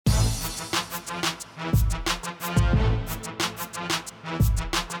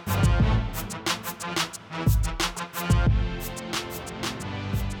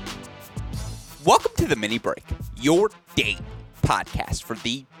the Mini Break, your daily podcast for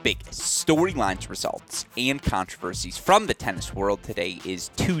the biggest storylines, results, and controversies from the tennis world. Today is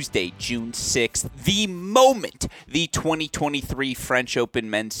Tuesday, June 6th, the moment the 2023 French Open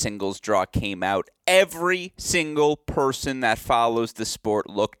men's singles draw came out. Every single person that follows the sport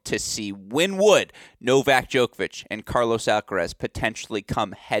looked to see when would Novak Djokovic and Carlos Alcaraz potentially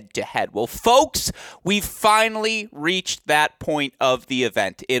come head-to-head. Well, folks, we've finally reached that point of the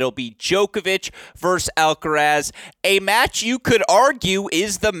event. It'll be Djokovic versus Alcaraz, a match you could argue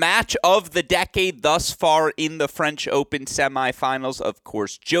is the match of the decade thus far in the French Open semifinals. Of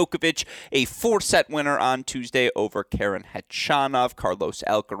course, Djokovic, a 4-set winner on Tuesday over Karen Khachanov. Carlos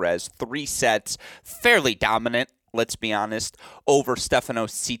Alcaraz, 3 sets. Fairly dominant, let's be honest, over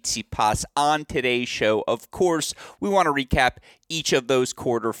Stefanos Tsitsipas on today's show. Of course, we want to recap each of those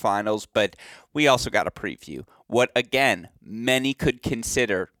quarterfinals, but we also got to preview what, again, many could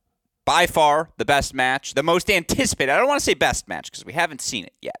consider by far the best match, the most anticipated. I don't want to say best match because we haven't seen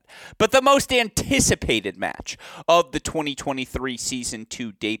it yet, but the most anticipated match of the 2023 season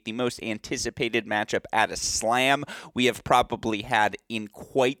to date, the most anticipated matchup at a slam we have probably had in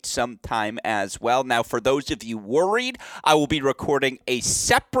quite some time as well. Now, for those of you worried, I will be recording a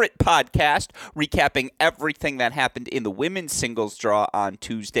separate podcast recapping everything that happened in the women's singles draw on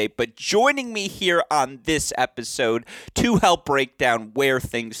Tuesday, but joining me here on this episode to help break down where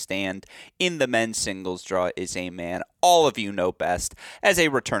things stand in the men's singles draw is a man all of you know best as a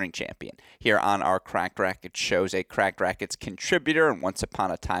returning champion here on our Cracked Rackets shows, a Cracked Rackets contributor and once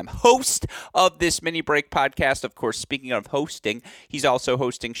upon a time host of this Mini Break podcast. Of course, speaking of hosting, he's also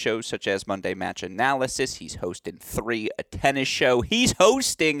hosting shows such as Monday Match Analysis. He's hosting 3, a tennis show. He's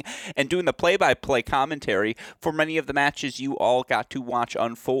hosting and doing the play-by-play commentary for many of the matches you all got to watch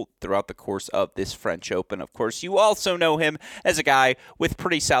unfold throughout the course of this French Open. Of course, you also know him as a guy with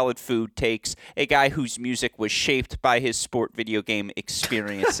pretty solid food takes, a guy whose music was shaped by his sport video game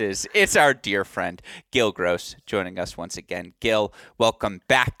experiences. It's our dear friend, Gill Gross, joining us once again. Gill, welcome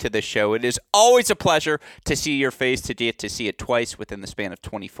back to the show. It is always a pleasure to see your face, to see it twice within the span of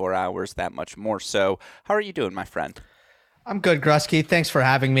 24 hours, that much more so. How are you doing, my friend? I'm good, Grusky. Thanks for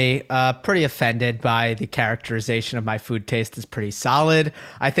having me. Pretty offended by the characterization of my food taste is pretty solid.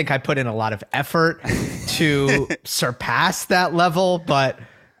 I think I put in a lot of effort to surpass that level, but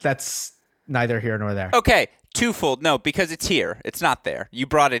that's neither here nor there. Okay. Twofold. No, because it's here. It's not there. You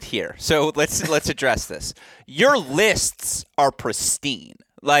brought it here. So let's address this. Your lists are pristine.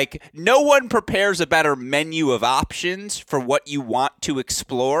 Like, no one prepares a better menu of options for what you want to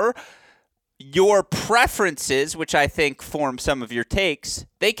explore. Your preferences, which I think form some of your takes,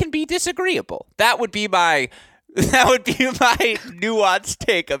 they can be disagreeable. That would be my nuanced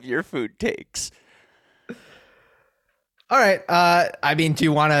take of your food takes. All right. I mean, do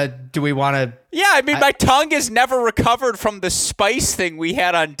we want to? Yeah, I mean, my tongue has never recovered from the spice thing we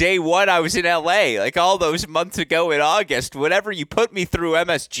had on day one. I was in LA, like all those months ago in August. Whatever you put me through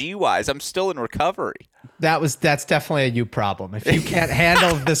MSG-wise, I'm still in recovery. That's definitely a you problem. If you can't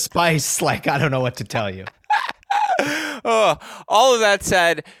handle the spice, like, I don't know what to tell you. All of that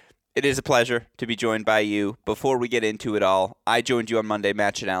said, it is a pleasure to be joined by you. Before we get into it all, I joined you on Monday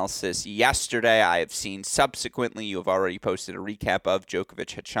Match Analysis yesterday. I have seen subsequently you have already posted a recap of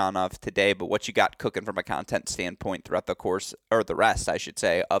Djokovic Khachanov today, but what you got cooking from a content standpoint throughout the course, or the rest, I should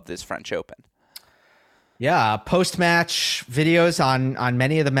say, of this French Open? Yeah, post-match videos on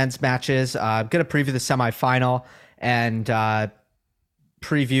many of the men's matches. I'm going to preview the semifinal and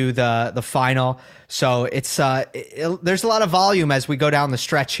preview the final. So it's there's a lot of volume as we go down the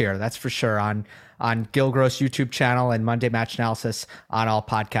stretch here. That's for sure on Gill Gross YouTube channel and Monday Match Analysis on all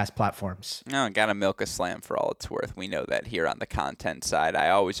podcast platforms. No, gotta milk a slam for all it's worth. We know that here on the content side. I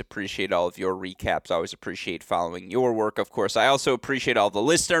always appreciate all of your recaps. I always appreciate following your work, of course. I also appreciate all the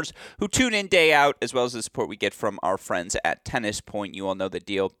listeners who tune in day out, as well as the support we get from our friends at Tennis Point. You all know the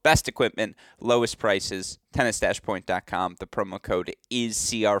deal. Best equipment, lowest prices, tennis-point.com. The promo code is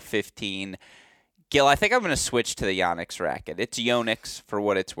CR15. Gill, I think I'm going to switch to the Yonex racket. It's Yonex for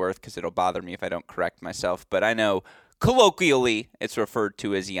what it's worth because it'll bother me if I don't correct myself. But I know colloquially it's referred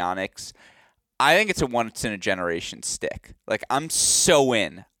to as Yonex. I think it's a once-in-a-generation stick. Like, I'm so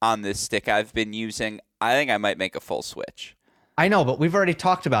in on this stick I've been using. I think I might make a full switch. I know, but we've already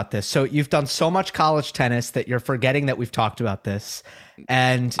talked about this. So you've done so much college tennis that you're forgetting that we've talked about this.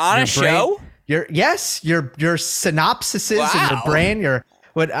 And on a show? Your synopsises in your brain,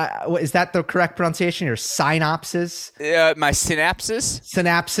 what is that the correct pronunciation? Your synapses? My synapses?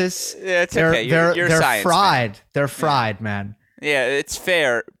 Synapses. Yeah, it's okay. You're they're fried. Man. They're fried, man. Yeah, it's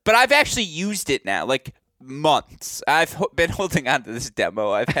fair. But I've actually used it now. Like, months. I've been holding on to this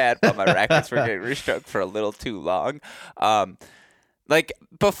demo I've had while my rackets were getting restroked for a little too long. Like,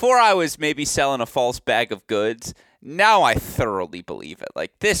 before I was maybe selling a false bag of goods, now I thoroughly believe it.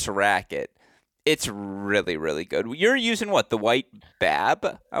 Like, this racket, it's really, really good. You're using what, the white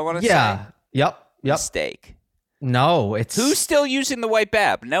Bab, I want to say? Yeah. Yep. Mistake. No, it's... Who's still using the white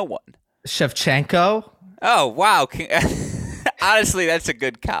Bab? No one. Shevchenko. Oh, wow. Honestly, that's a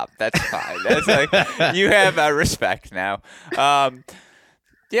good cop. That's fine. That's like, you have respect now.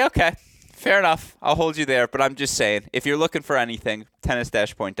 Yeah, okay. Fair enough. I'll hold you there. But I'm just saying, if you're looking for anything,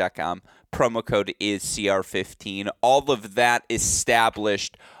 tennis-point.com. Promo code is CR15. All of that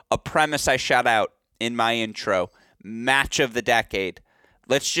established. A premise I shout out in my intro. Match of the decade.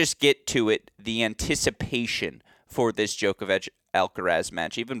 Let's just get to it. The anticipation for this Djokovic-Alcaraz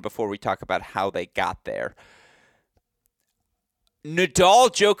match, even before we talk about how they got there.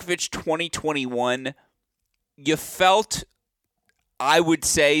 Nadal-Djokovic 2021, you felt, I would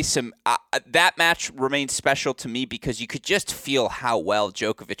say, that match remains special to me because you could just feel how well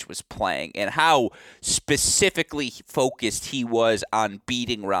Djokovic was playing and how specifically focused he was on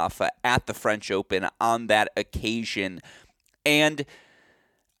beating Rafa at the French Open on that occasion. And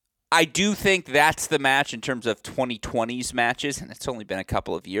I do think that's the match in terms of 2020's matches, and it's only been a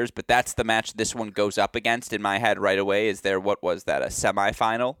couple of years, but that's the match this one goes up against in my head right away. Is there, what was that, a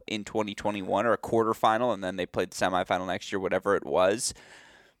semifinal in 2021 or a quarterfinal, and then they played the semifinal next year, whatever it was.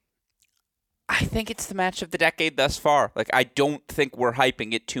 I think it's the match of the decade thus far. Like, I don't think we're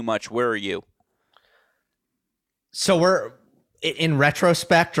hyping it too much. Where are you? So we're, in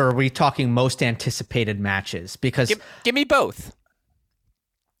retrospect, or are we talking most anticipated matches? Because give me both.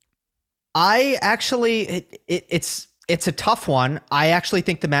 I actually, it's a tough one. I actually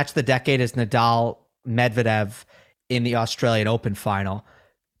think the match of the decade is Nadal-Medvedev in the Australian Open final.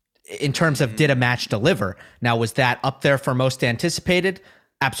 In terms of did a match deliver? Now, was that up there for most anticipated?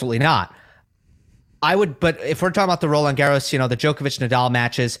 Absolutely not. But if we're talking about the Roland Garros, the Djokovic-Nadal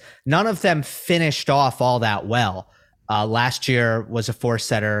matches, none of them finished off all that well. Last year was a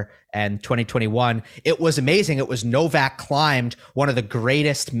four-setter, and 2021, it was amazing. It was Novak climbed one of the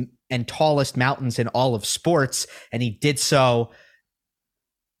greatest and tallest mountains in all of sports, and he did so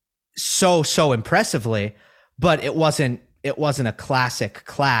impressively, but it wasn't a classic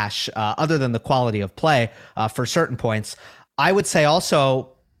clash, other than the quality of play for certain points. I would say also,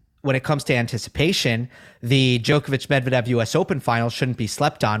 when it comes to anticipation, the Djokovic-Medvedev U.S. Open final shouldn't be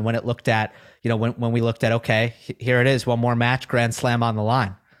slept on when it looked at, when we looked at, okay, here it is, one more match, Grand Slam on the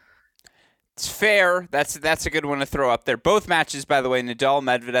line. It's fair. That's a good one to throw up there. Both matches, by the way,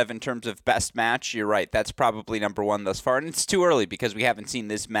 Nadal-Medvedev in terms of best match, you're right. That's probably number one thus far. And it's too early because we haven't seen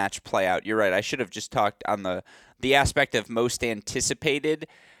this match play out. You're right. I should have just talked on the aspect of most anticipated.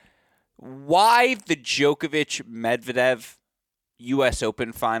 Why the Djokovic-Medvedev U.S.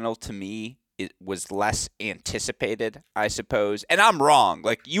 Open final, to me, it was less anticipated, I suppose. And I'm wrong.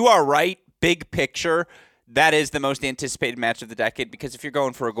 Like, you are right. Big picture. That is the most anticipated match of the decade because if you're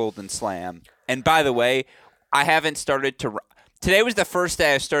going for a Golden Slam, and by the way, I haven't started to. Today was the first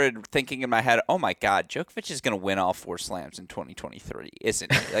day I started thinking in my head, oh my God, Djokovic is going to win all four slams in 2023,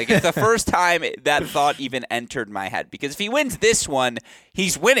 isn't he? Like, it's the first time that thought even entered my head because if he wins this one,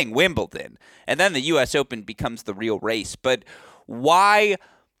 he's winning Wimbledon, and then the U.S. Open becomes the real race. But why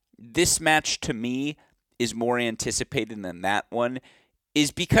this match to me is more anticipated than that one is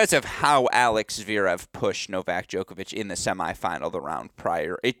because of how Alex Zverev pushed Novak Djokovic in the semifinal the round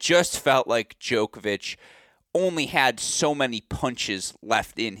prior. It just felt like Djokovic only had so many punches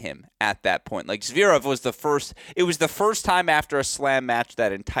left in him at that point. Like, Zverev was it was the first time after a slam match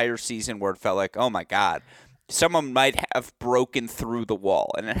that entire season where it felt like, oh my God, someone might have broken through the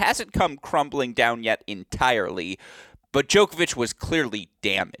wall. And it hasn't come crumbling down yet entirely, but Djokovic was clearly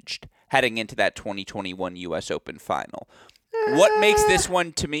damaged heading into that 2021 U.S. Open final. What makes this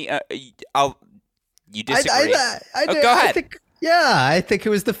one to me? You disagree? Go ahead. I think it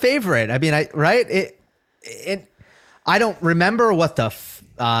was the favorite. I mean, I don't remember what the.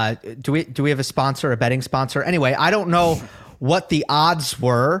 Do we have a sponsor, a betting sponsor? Anyway, I don't know what the odds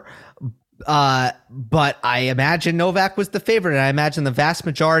were, but I imagine Novak was the favorite, and I imagine the vast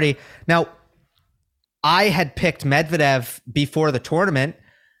majority. Now, I had picked Medvedev before the tournament,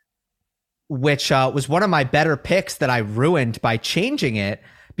 which was one of my better picks that I ruined by changing it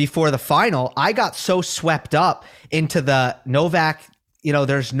before the final. I got so swept up into the Novak,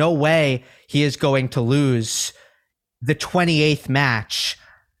 there's no way he is going to lose the 28th match.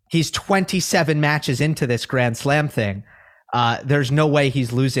 He's 27 matches into this Grand Slam thing. There's no way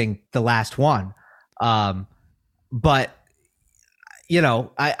he's losing the last one. But,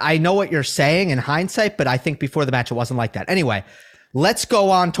 I know what you're saying in hindsight, but I think before the match it wasn't like that. Anyway, let's go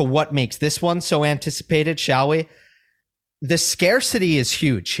on to what makes this one so anticipated, shall we? The scarcity is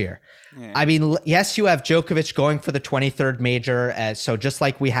huge here. Yeah. I mean, yes, you have Djokovic going for the 23rd major. So just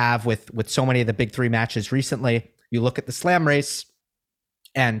like we have with so many of the big three matches recently, you look at the slam race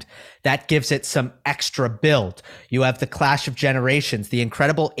and that gives it some extra build. You have the clash of generations, the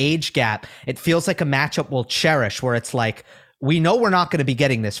incredible age gap. It feels like a matchup we'll cherish, where it's like, we know we're not going to be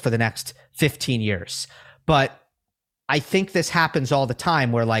getting this for the next 15 years, but I think this happens all the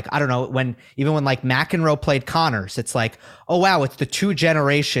time where, like, I don't know, when like McEnroe played Connors, it's like, oh, wow, it's the two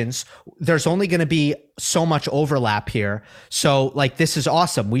generations. There's only going to be so much overlap here. So, like, this is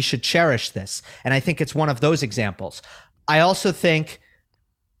awesome. We should cherish this. And I think it's one of those examples. I also think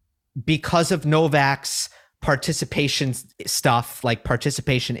because of Novak's participation stuff, like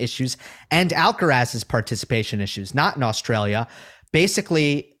participation issues, and Alcaraz's participation issues, not in Australia,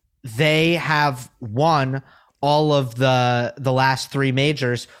 basically they have won all of the last three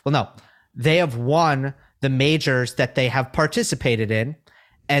majors. Well, no, they have won the majors that they have participated in,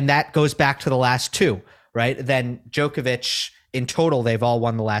 and that goes back to the last two, right? Then Djokovic, in total, they've all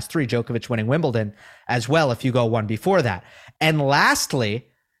won the last three, Djokovic winning Wimbledon as well, if you go one before that. And lastly,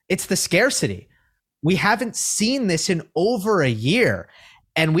 it's the scarcity. We haven't seen this in over a year.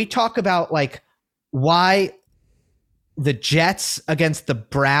 And we talk about, like, why the Jets against the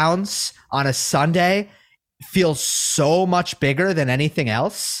Browns on a Sunday feels so much bigger than anything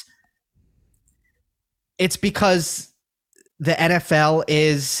else. It's because the NFL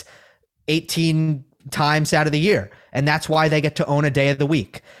is 18 times out of the year, and that's why they get to own a day of the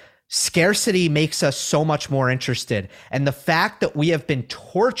week. Scarcity makes us so much more interested. And the fact that we have been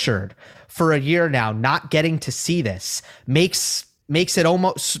tortured for a year now, not getting to see this, makes it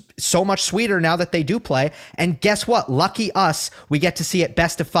almost so much sweeter now that they do play. And guess what? Lucky us, we get to see it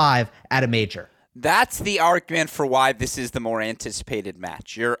best of 5 at a major. That's the argument for why this is the more anticipated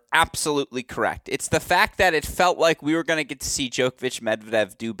match. You're absolutely correct. It's the fact that it felt like we were going to get to see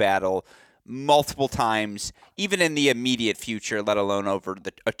Djokovic-Medvedev do battle multiple times, even in the immediate future, let alone over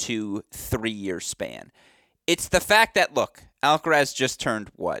a 2-3 year span. It's the fact that, look, Alcaraz just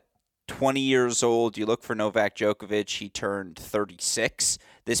turned, 20 years old. You look for Novak Djokovic, he turned 36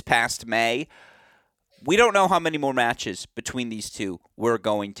 this past May. We don't know how many more matches between these two we're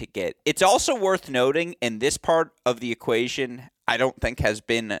going to get. It's also worth noting, and this part of the equation I don't think has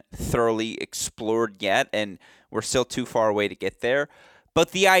been thoroughly explored yet, and we're still too far away to get there,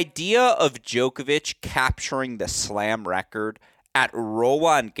 but the idea of Djokovic capturing the slam record at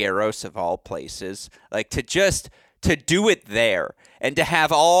Roland Garros of all places, like to do it there and to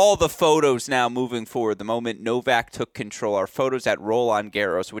have all the photos now moving forward, the moment Novak took control, our photos at Roland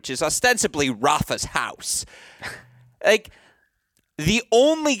Garros, which is ostensibly Rafa's house. Like, the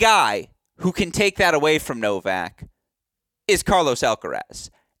only guy who can take that away from Novak is Carlos Alcaraz.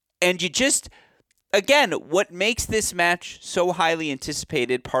 And you just, again, what makes this match so highly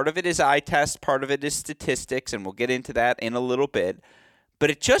anticipated, part of it is eye test, part of it is statistics, and we'll get into that in a little bit. But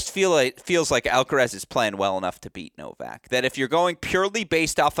it just feels like Alcaraz is playing well enough to beat Novak. That if you're going purely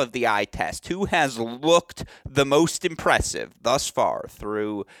based off of the eye test, who has looked the most impressive thus far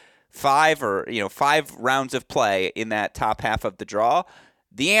through 5 rounds of play in that top half of the draw,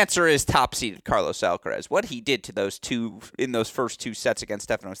 the answer is top-seeded Carlos Alcaraz. What he did to those two in those first 2 sets against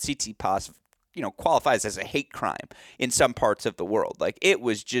Stefanos Tsitsipas, qualifies as a hate crime in some parts of the world. Like, it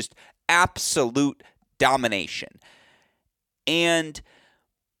was just absolute domination. And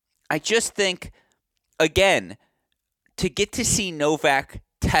I just think, again, to get to see Novak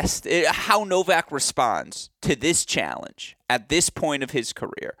test how Novak responds to this challenge at this point of his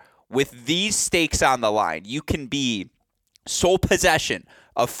career with these stakes on the line, you can be sole possession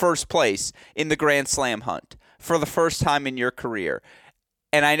of first place in the Grand Slam hunt for the first time in your career.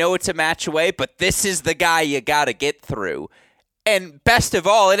 And I know it's a match away, but this is the guy you got to get through. And best of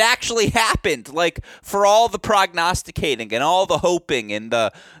all, it actually happened. Like, for all the prognosticating and all the hoping and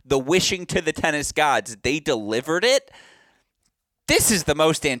the wishing to the tennis gods, they delivered it. This is the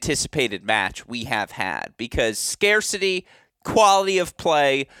most anticipated match we have had because scarcity, quality of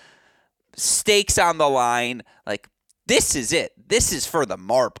play, stakes on the line. Like, this is it. This is for the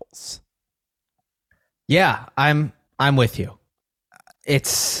marbles. Yeah, I'm with you.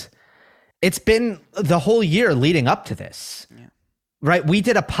 It's been the whole year leading up to this. Yeah. Right? We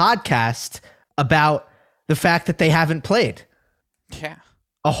did a podcast about the fact that they haven't played. Yeah.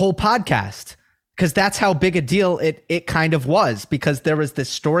 A whole podcast. Because that's how big a deal it kind of was, because there was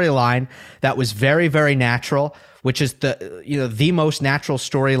this storyline that was very, very natural, which is the most natural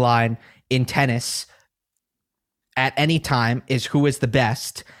storyline in tennis at any time is who is the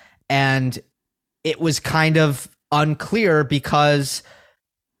best. And it was kind of unclear because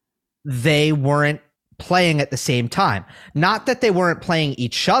they weren't playing at the same time. Not that they weren't playing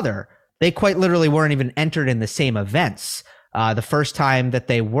each other. They quite literally weren't even entered in the same events. The first time that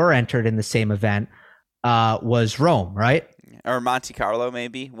they were entered in the same event was Rome, right? Or Monte Carlo,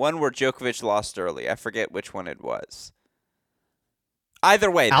 maybe. One where Djokovic lost early. I forget which one it was.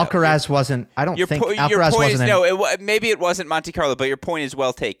 Either way, Alcaraz wasn't. I don't think Alcaraz wasn't. Maybe it wasn't Monte Carlo, but your point is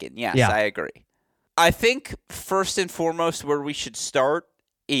well taken. Yes, yeah. I agree. I think first and foremost where we should start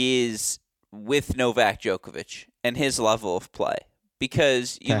is with Novak Djokovic and his level of play.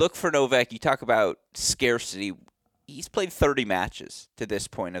 Because you look for Novak, you talk about scarcity. He's played 30 matches to this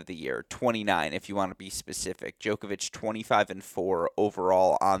point of the year, 29 if you want to be specific. Djokovic 25-4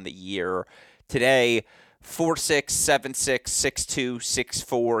 overall on the year. Today, 4-6, 7-6, 6-2,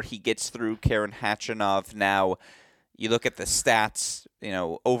 6-4. He gets through Karen Khachanov. Now, you look at the stats,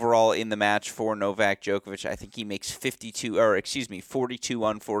 overall in the match for Novak Djokovic, I think he makes 42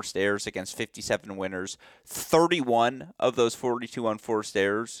 unforced errors against 57 winners. 31 of those 42 unforced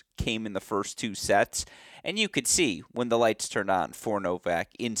errors came in the first two sets. And you could see when the lights turned on for Novak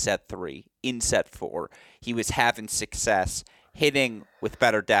in set 3, in set 4, he was having success hitting with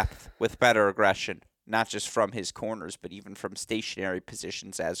better depth, with better aggression, not just from his corners, but even from stationary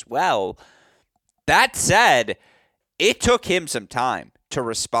positions as well. That said, it took him some time to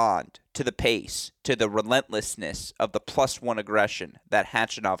respond to the pace, to the relentlessness of the +1 aggression that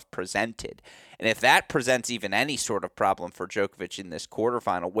Khachanov presented. And if that presents even any sort of problem for Djokovic in this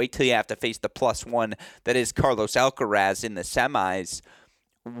quarterfinal, wait till you have to face the +1 that is Carlos Alcaraz in the semis.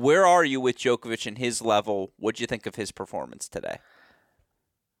 Where are you with Djokovic and his level? What'd you think of his performance today?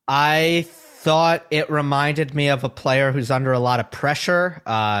 I thought it reminded me of a player who's under a lot of pressure,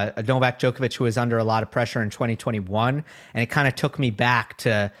 Novak Djokovic, who was under a lot of pressure in 2021. And it kind of took me back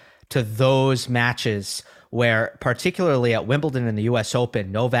to those matches where, particularly at Wimbledon and the US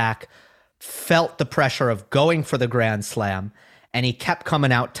Open, Novak felt the pressure of going for the Grand Slam, and he kept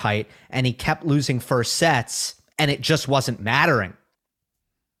coming out tight, and he kept losing first sets, and it just wasn't mattering.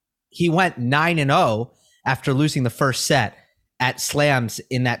 He went 9-0 after losing the first set at slams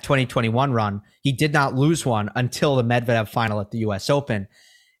in that 2021 run. He did not lose one until the Medvedev final at the US Open.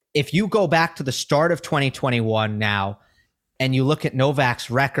 If you go back to the start of 2021 now, and you look at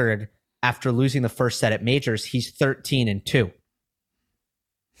Novak's record after losing the first set at majors, he's 13-2.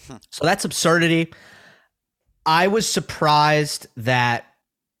 So that's absurdity. I was surprised that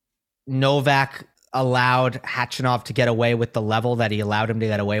Novak allowed Khachanov to get away with the level that he allowed him to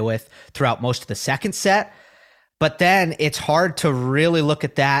get away with throughout most of the second set. But then it's hard to really look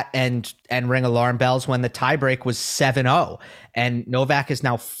at that and ring alarm bells when the tiebreak was 7-0. And Novak is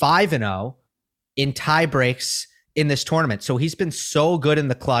now 5-0 in tiebreaks in this tournament. So he's been so good in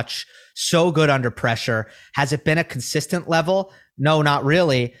the clutch, so good under pressure. Has it been a consistent level? No, not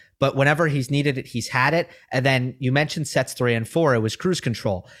really. But whenever he's needed it, he's had it. And then you mentioned sets 3 and 4. It was cruise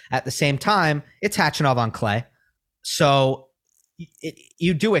control. At the same time, it's Khachanov on clay. So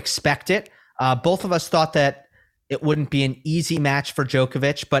you do expect it. Both of us thought that it wouldn't be an easy match for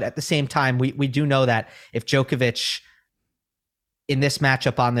Djokovic. But at the same time, we do know that if Djokovic in this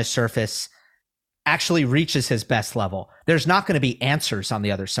matchup on this surface actually reaches his best level, there's not going to be answers on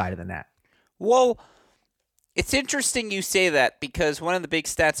the other side of the net. Well, it's interesting you say that, because one of the big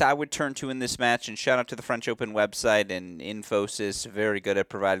stats I would turn to in this match, and shout out to the French Open website and Infosys, very good at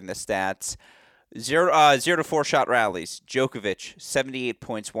providing the stats. 0 to 4 shot rallies. Djokovic, 78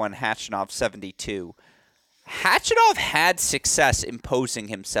 points won, Khachanov, 72. Khachanov had success imposing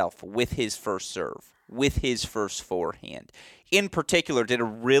himself with his first serve, with his first forehand. In particular, did a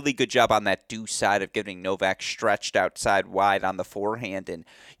really good job on that deuce side of getting Novak stretched outside wide on the forehand. And,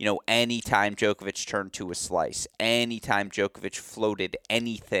 anytime Djokovic turned to a slice, anytime Djokovic floated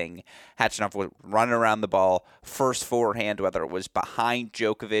anything, Khachanov would run around the ball, first forehand, whether it was behind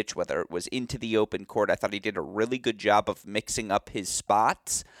Djokovic, whether it was into the open court. I thought he did a really good job of mixing up his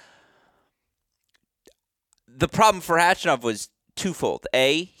spots. The problem for Khachanov was twofold.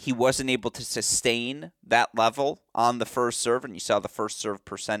 A, he wasn't able to sustain that level on the first serve, and you saw the first serve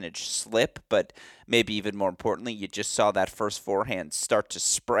percentage slip, but maybe even more importantly, you just saw that first forehand start to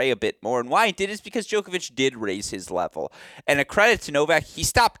spray a bit more. And why it did is because Djokovic did raise his level. And a credit to Novak, he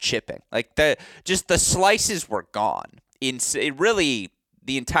stopped chipping. Like, the slices were gone. Really,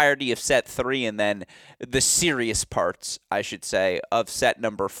 the entirety of set 3, and then the serious parts, I should say, of set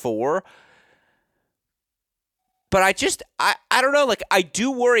number 4. But I don't know, I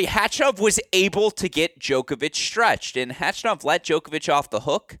do worry. Khachanov was able to get Djokovic stretched, and Khachanov let Djokovic off the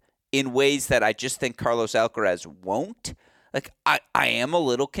hook in ways that I just think Carlos Alcaraz won't, like I am a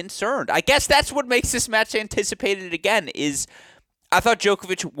little concerned. I guess that's what makes this match anticipated again is I thought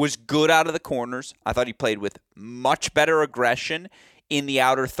Djokovic was good out of the corners. I thought he played with much better aggression in the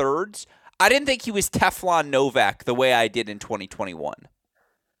outer thirds. I didn't think he was Teflon Novak the way I did in 2021.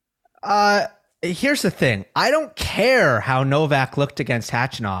 Here's the thing. I don't care how Novak looked against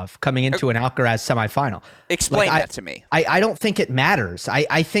Khachanov coming into an Alcaraz semifinal. Explain that to me. I don't think it matters.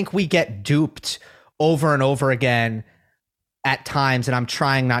 I think we get duped over and over again at times, and I'm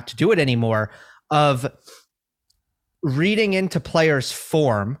trying not to do it anymore, of reading into players'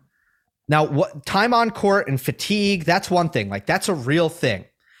 form. Now, what time on court and fatigue, that's one thing. Like, that's a real thing.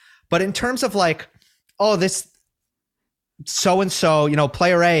 But in terms of like, oh, this so-and-so,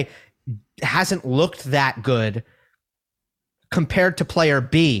 player A hasn't looked that good compared to player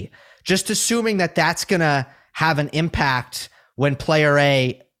B, just assuming that that's going to have an impact when player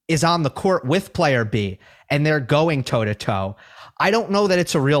A is on the court with player B and they're going toe to toe. I don't know that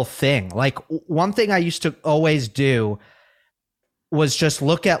it's a real thing. Like, one thing I used to always do was just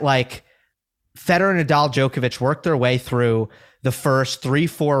look at like Federer, Nadal, Djokovic work their way through the first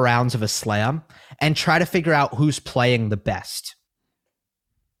 3-4 rounds of a slam and try to figure out who's playing the best.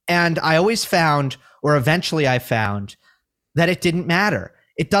 And I always found, or eventually I found, that it didn't matter.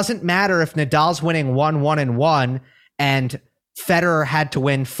 It doesn't matter if Nadal's winning 1-1-1 and Federer had to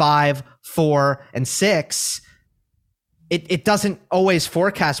win 5, 4, and 6. It doesn't always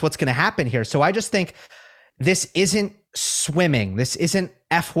forecast what's going to happen here. So I just think this isn't swimming. This isn't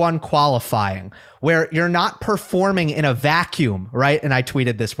F1 qualifying where you're not performing in a vacuum, right? And I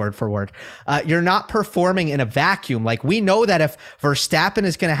tweeted this word for word. You're not performing in a vacuum. Like, we know that if Verstappen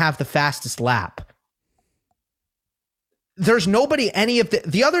is going to have the fastest lap, there's nobody, any of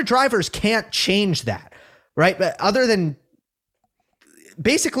the other drivers can't change that, right? But other than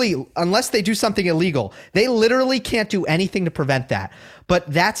basically, unless they do something illegal, they literally can't do anything to prevent that. But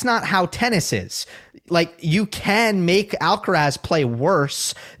that's not how tennis is. Like, you can make Alcaraz play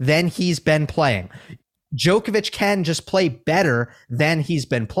worse than he's been playing. Djokovic can just play better than he's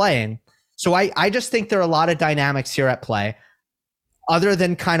been playing. So I just think there are a lot of dynamics here at play other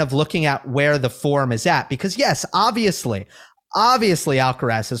than kind of looking at where the form is at. Because yes, obviously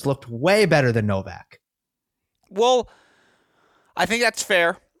Alcaraz has looked way better than Novak. Well, I think that's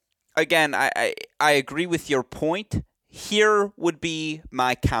fair. Again, I agree with your point. Here would be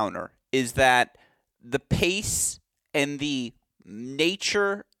my counter, is that the pace and the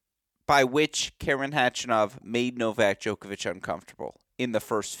nature by which Karen Khachanov made Novak Djokovic uncomfortable in the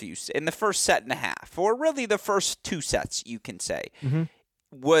first set and a half, or really the first 2 sets, you can say,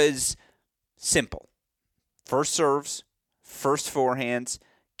 was simple. First serves, first forehands,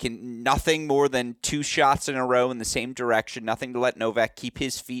 nothing more than 2 shots in a row in the same direction, nothing to let Novak keep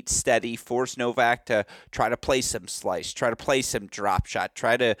his feet steady, force Novak to try to play some slice, try to play some drop shot,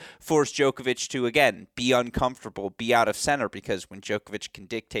 try to force Djokovic to, again, be uncomfortable, be out of center, because when Djokovic can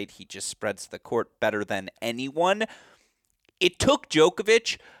dictate, he just spreads the court better than anyone. It took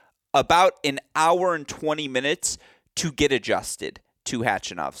Djokovic about an hour and 20 minutes to get adjusted to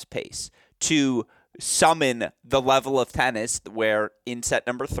Khachanov's pace, to summon the level of tennis where in set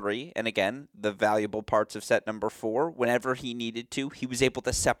number 3, and again, the valuable parts of set number 4, whenever he needed to, he was able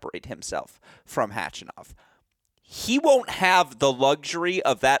to separate himself from Khachanov. He won't have the luxury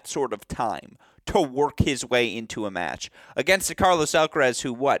of that sort of time to work his way into a match against a Carlos Alcaraz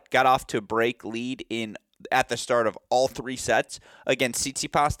who got off to a break lead at the start of all 3 sets against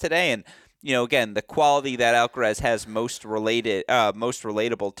Tsitsipas today. And again, the quality that Alcaraz has most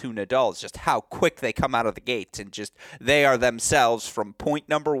relatable to Nadal is just how quick they come out of the gates, and just they are themselves from point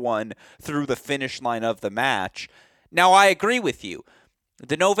number 1 through the finish line of the match. Now, I agree with you.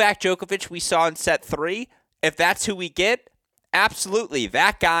 The Novak Djokovic we saw in set 3, if that's who we get, absolutely,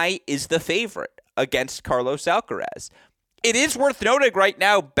 that guy is the favorite against Carlos Alcaraz. It is worth noting right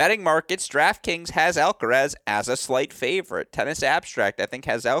now, betting markets, DraftKings has Alcaraz as a slight favorite. Tennis Abstract, I think,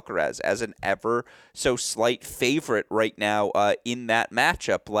 has Alcaraz as an ever so slight favorite right now in that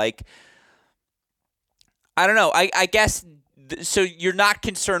matchup. Like, I don't know. I guess, so you're not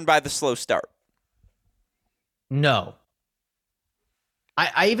concerned by the slow start? No.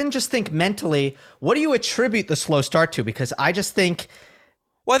 I even just think mentally, what do you attribute the slow start to? Because I just think...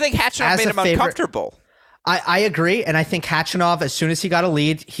 Well, I think Khachanov made him uncomfortable. I agree, and I think Khachanov, as soon as he got a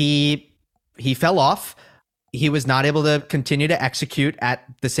lead, he fell off. He was not able to continue to execute at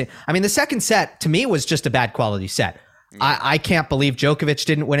the same... I mean, the second set, to me, was just a bad quality set. Yeah. I can't believe Djokovic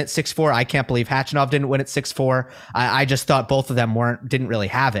didn't win at 6-4. I can't believe Khachanov didn't win at 6-4. I just thought both of them didn't really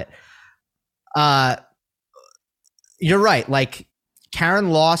have it. You're right. Like, Karen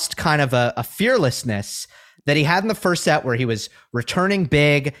lost kind of a fearlessness that he had in the first set where he was returning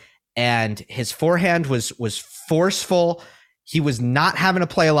big and his forehand was forceful. He was not having to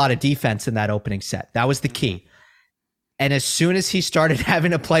play a lot of defense in that opening set. That was the key. And as soon as he started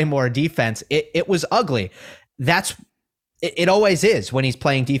having to play more defense, it was ugly. It always is when he's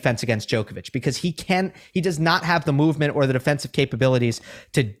playing defense against Djokovic, because he does not have the movement or the defensive capabilities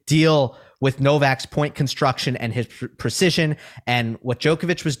to deal with Novak's point construction and his precision. And what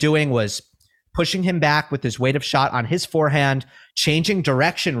Djokovic was doing was pushing him back with his weight of shot on his forehand, changing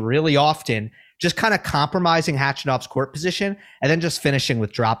direction really often, just kind of compromising Khachanov's court position, and then just finishing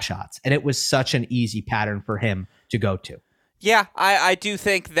with drop shots. And it was such an easy pattern for him to go to. Yeah, I do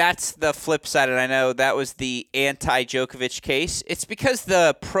think that's the flip side, and I know that was the anti-Djokovic case. It's because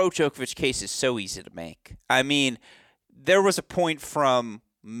the pro-Djokovic case is so easy to make. I mean, there was a point from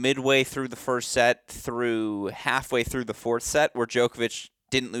midway through the first set through halfway through the fourth set where Djokovic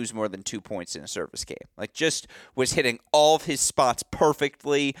didn't lose more than 2 points in a service game. Like, just was hitting all of his spots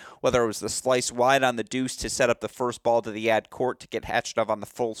perfectly, whether it was the slice wide on the deuce to set up the first ball to the ad court to get Khachanov on the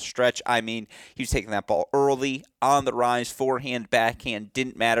full stretch. I mean, he was taking that ball early, on the rise, forehand, backhand,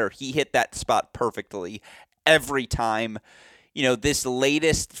 didn't matter. He hit that spot perfectly every time. You know, this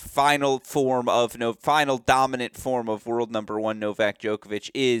latest final dominant form of world number one Novak Djokovic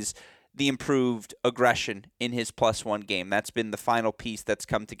is the improved aggression in his +1 game. That's been the final piece that's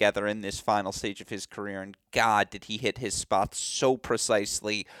come together in this final stage of his career. And God, did he hit his spots so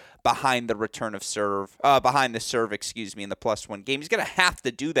precisely behind the serve, in the +1 game. He's going to have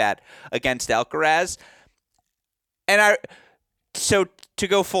to do that against Alcaraz. And so to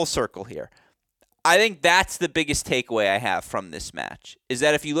go full circle here, I think that's the biggest takeaway I have from this match, is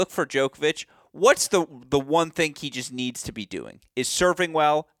that if you look for Djokovic, what's the one thing he just needs to be doing is serving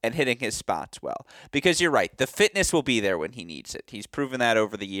well and hitting his spots well. Because you're right, the fitness will be there when he needs it. He's proven that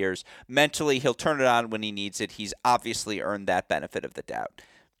over the years. Mentally, he'll turn it on when he needs it. He's obviously earned that benefit of the doubt.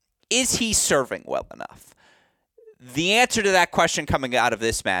 Is he serving well enough? The answer to that question coming out of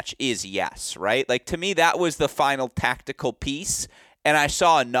this match is yes, right? Like, to me, that was the final tactical piece. And I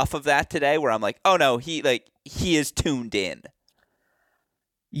saw enough of that today where I'm like, oh no, he is tuned in.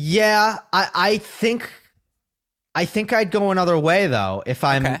 Yeah, I think I'd go another way though. If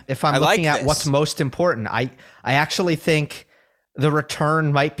I'm looking at what's most important, I actually think the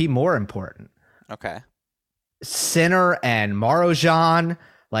return might be more important. Okay. Sinner and Marozsan,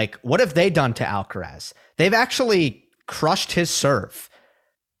 like, what have they done to Alcaraz? They've actually crushed his serve,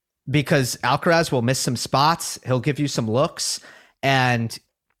 because Alcaraz will miss some spots. He'll give you some looks. And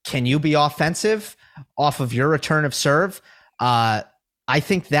can you be offensive off of your return of serve? I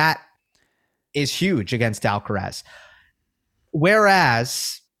think that is huge against Alcaraz.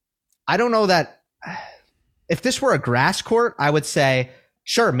 Whereas, I don't know that if this were a grass court, I would say,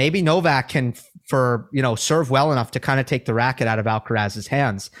 sure, maybe Novak can serve well enough to kind of take the racket out of Alcaraz's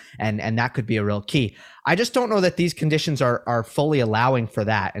hands, and that could be a real key. I just don't know that these conditions are fully allowing for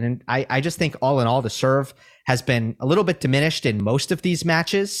that. And I just think all in all, the serve has been a little bit diminished in most of these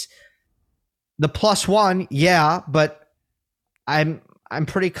matches. The +1, yeah, but I'm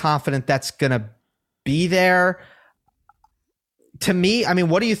pretty confident that's going to be there. To me, I mean,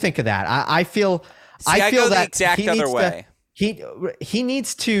 what do you think of that? I feel that the exact other way. He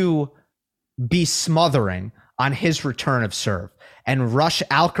needs to be smothering on his return of serve and rush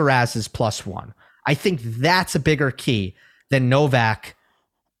Alcaraz's +1. I think that's a bigger key than Novak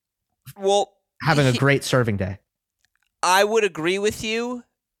having a great serving day. I would agree with you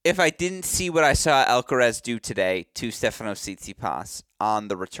if I didn't see what I saw Alcaraz do today to Stefanos Tsitsipas on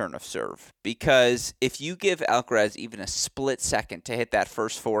the return of serve. Because if you give Alcaraz even a split second to hit that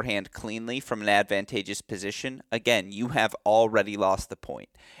first forehand cleanly from an advantageous position, again, you have already lost the point.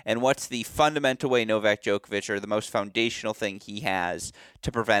 And what's the fundamental way Novak Djokovic, or the most foundational thing he has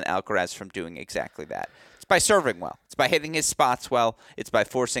to prevent Alcaraz from doing exactly that? It's by serving well. It's by hitting his spots well. It's by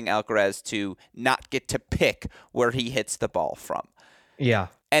forcing Alcaraz to not get to pick where he hits the ball from. Yeah.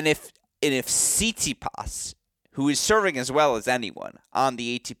 And if Tsitsipas, who is serving as well as anyone on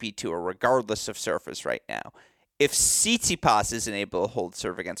the ATP Tour, regardless of surface right now, if Tsitsipas isn't able to hold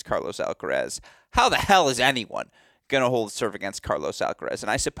serve against Carlos Alcaraz, how the hell is anyone going to hold serve against Carlos Alcaraz?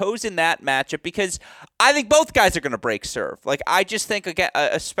 And I suppose in that matchup, because I think both guys are going to break serve. Like, I just think,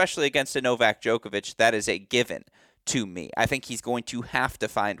 especially against a Novak Djokovic, that is a given to me. I think he's going to have to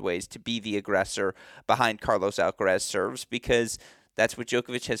find ways to be the aggressor behind Carlos Alcaraz serves, because that's what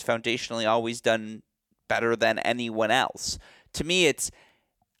Djokovic has foundationally always done better than anyone else. To me, it's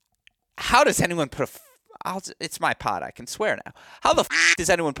how does anyone put it's my pod. I can swear now. How the does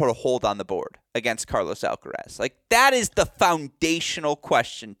anyone put a hold on the board against Carlos Alcaraz? Like, that is the foundational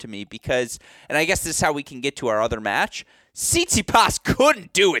question to me because, and I guess this is how we can get to our other match. Tsitsipas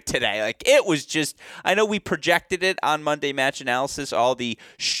couldn't do it today. Like, it was just, I know we projected it on Monday Match Analysis, all the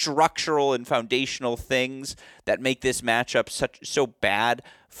structural and foundational things that make this matchup so bad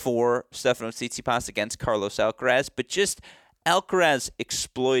for Stefanos Tsitsipas against Carlos Alcaraz, but just Alcaraz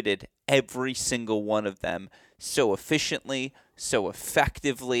exploited every single one of them so efficiently, so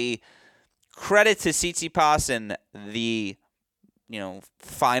effectively. Credit to Tsitsipas and the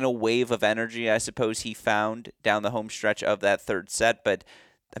final wave of energy, I suppose, he found down the home stretch of that third set, but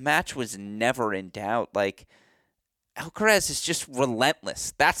the match was never in doubt. Like, Alcaraz is just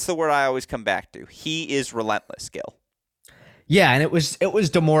relentless. That's the word I always come back to. He is relentless, Gill. Yeah, and it was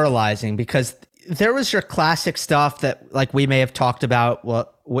demoralizing because there was your classic stuff that, like, we may have talked about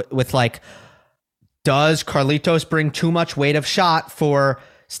with like, does Carlitos bring too much weight of shot for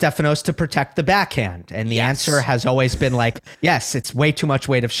Stefanos to protect the backhand? And the answer has always been like, yes, it's way too much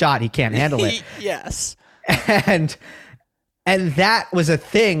weight of shot. He can't handle it. Yes. And that was a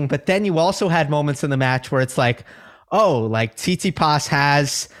thing. But then you also had moments in the match where it's like, oh, like Tsitsipas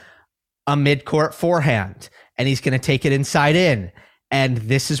has a mid-court forehand and he's going to take it inside in. And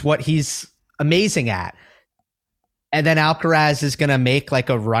this is what he's amazing at. And then Alcaraz is going to make like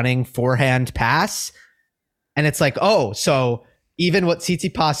a running forehand pass. And it's like, oh, so even what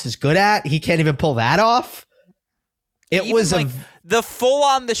Tsitsipas is good at, he can't even pull that off. It was like the full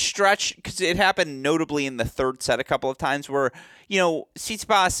on the stretch, because it happened notably in the third set a couple of times where,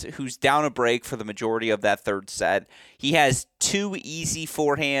 Tsitsipas, who's down a break for the majority of that third set, he has two easy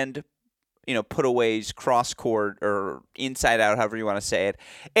forehand putaways, cross court or inside out, however you want to say it.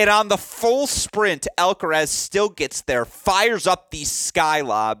 And on the full sprint, Alcaraz still gets there, fires up these sky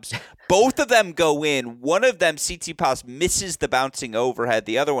lobs. Both of them go in. One of them, Tsitsipas, misses the bouncing overhead.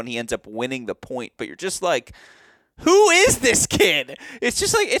 The other one, he ends up winning the point. But you're just like, who is this kid? It's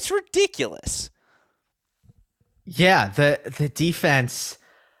just like, it's ridiculous. Yeah, the defense.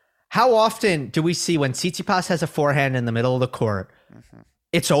 How often do we see when Tsitsipas has a forehand in the middle of the court,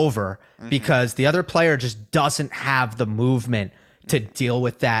 it's over because the other player just doesn't have the movement to deal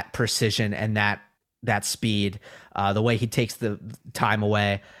with that precision and that speed, the way he takes the time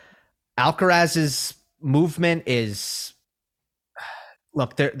away. Alcaraz's movement is,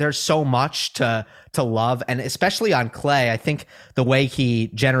 look, there's so much to love, and especially on clay. I think the way he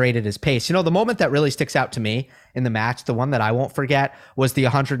generated his pace, the moment that really sticks out to me in the match, the one that I won't forget, was the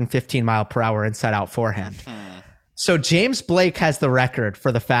 115 mile per hour inside out forehand. So James Blake has the record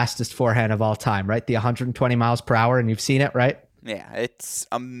for the fastest forehand of all time, right? The 120 miles per hour, and you've seen it, right? Yeah, it's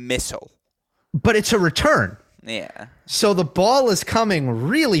a missile. But it's a return. Yeah. So the ball is coming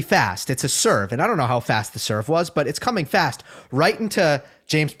really fast. It's a serve, and I don't know how fast the serve was, but it's coming fast right into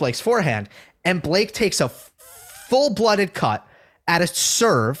James Blake's forehand. And Blake takes a full-blooded cut at a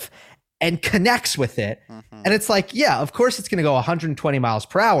serve and connects with it. And it's like, yeah, of course it's going to go 120 miles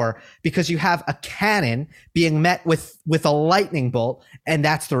per hour because you have a cannon being met with a lightning bolt, and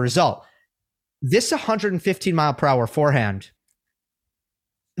that's the result. This 115 mile per hour forehand,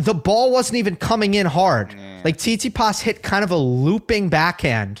 the ball wasn't even coming in hard. Like, Tsitsipas hit kind of a looping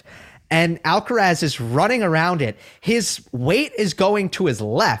backhand, and Alcaraz is running around it. His weight is going to his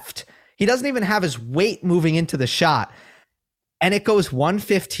left. He doesn't even have his weight moving into the shot. And it goes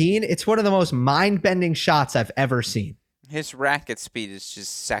 115. It's one of the most mind-bending shots I've ever seen. His racket speed is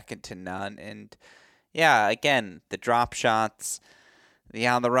just second to none. And, yeah, again, the drop shots, the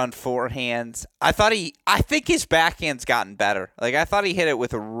on-the-run forehands. I think his backhand's gotten better. Like, I thought he hit it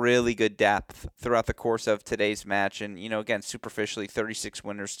with a really good depth throughout the course of today's match. And, again, superficially, 36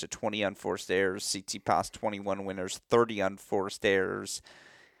 winners to 20 unforced errors. Tsitsipas, 21 winners, 30 unforced errors.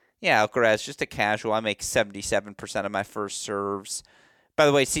 Yeah, Alcaraz, just a casual. I make 77% of my first serves. By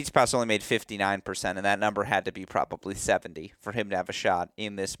the way, Tsitsipas only made 59%, and that number had to be probably 70 for him to have a shot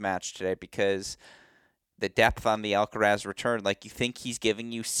in this match today because the depth on the Alcaraz return, like, you think he's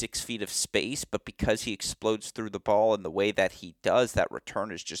giving you 6 feet of space, but because he explodes through the ball in the way that he does, that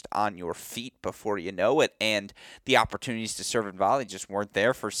return is just on your feet before you know it, and the opportunities to serve and volley just weren't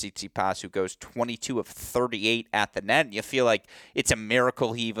there for Tsitsipas, who goes 22 of 38 at the net. And you feel like it's a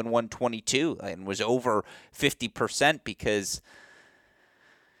miracle he even won 22 and was over 50% because,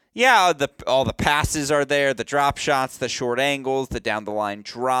 yeah, all the passes are there, the drop shots, the short angles, the down-the-line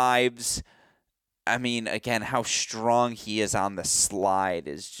drives. I mean, again, how strong he is on the slide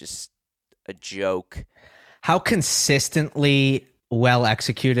is just a joke. How consistently well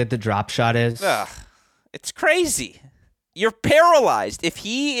executed the drop shot is. It's crazy. You're paralyzed. If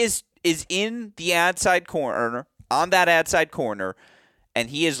he is is in the ad side corner, on that ad side corner, and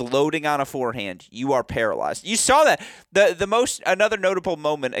he is loading on a forehand, you are paralyzed. You saw that. Another notable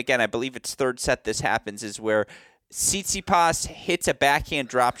moment, again, I believe it's third set this happens, is where Tsitsipas hits a backhand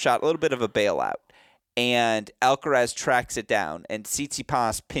drop shot, a little bit of a bailout, and Alcaraz tracks it down, and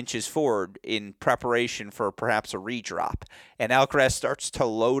Tsitsipas pinches forward in preparation for perhaps a redrop. And Alcaraz starts to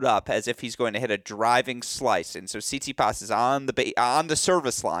load up as if he's going to hit a driving slice. And so Tsitsipas is on the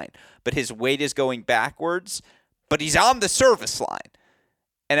service line, but his weight is going backwards, but he's on the service line.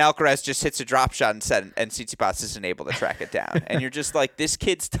 And Alcaraz just hits a drop shot and Tsitsipas isn't able to track it down. And you're just like, this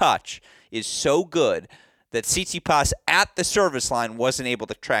kid's touch is so good that Tsitsipas at the service line wasn't able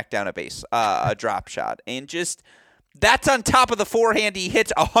to track down a drop shot. And just, that's on top of the forehand he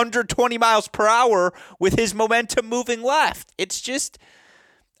hits 120 miles per hour with his momentum moving left. It's just,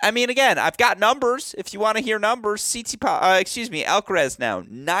 I mean, again, I've got numbers. If you want to hear numbers, Alcaraz now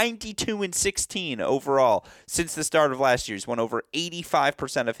 92-16 overall since the start of last year. He's won over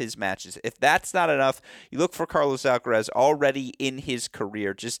 85% of his matches. If that's not enough, you look for Carlos Alcaraz already in his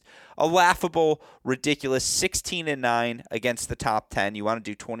career. Just a laughable, ridiculous 16-9 against the top 10. You want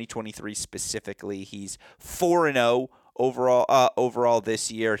to do 2023 specifically. He's 4-0. Overall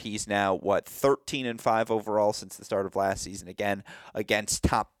this year, he's now 13-5 overall since the start of last season. Again, against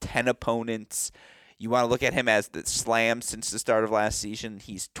top 10 opponents. You want to look at him as the slam since the start of last season.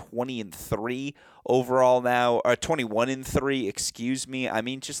 He's 20-3 overall now, or 21-3. Excuse me. I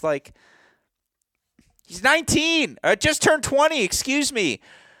mean, just like he's 19, just turned 20. Excuse me.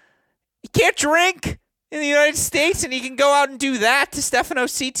 He can't drink in the United States, and he can go out and do that to Stefano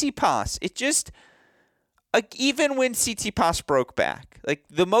Tsitsipas. It just. Even when Tsitsipas broke back, like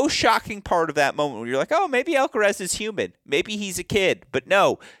the most shocking part of that moment where you're like, oh, maybe Alcaraz is human. Maybe he's a kid. But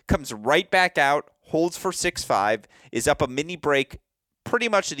no, comes right back out, holds for 6-5, is up a mini break pretty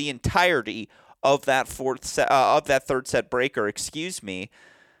much the entirety of that third set breaker, excuse me.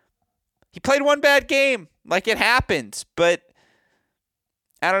 He played one bad game, like it happens, but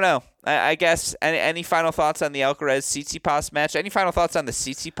I don't know. I guess any final thoughts on the Alcaraz-Tsitsipas match? Any final thoughts on the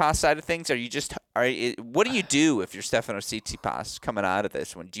Tsitsipas side of things? What do you do if you're Stefano Tsitsipas coming out of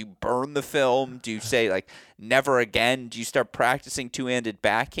this one? Do you burn the film? Do you say, like, never again? Do you start practicing two-handed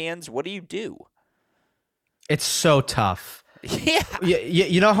backhands? What do you do? It's so tough. Yeah.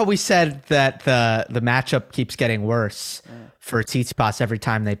 You know how we said that the matchup keeps getting worse for Tsitsipas every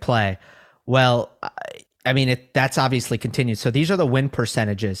time they play? Well, I mean, that's obviously continued. So these are the win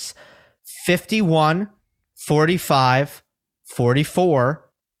percentages. 51, 45, 44,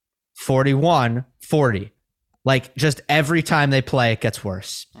 41, 40. Like, just every time they play, it gets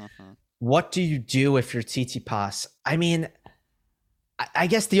worse. Mm-hmm. What do you do if you're Tsitsipas? I mean, I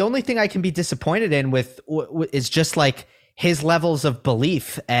guess the only thing I can be disappointed in with is just like his levels of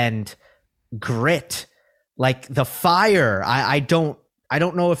belief and grit, like the fire. I don't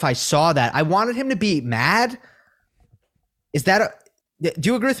know if I saw that. I wanted him to be mad.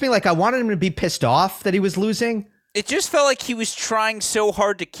 Do you agree with me? Like, I wanted him to be pissed off that he was losing. It just felt like he was trying so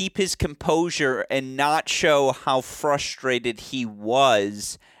hard to keep his composure and not show how frustrated he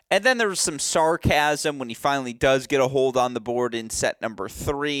was. And then there was some sarcasm when he finally does get a hold on the board in set number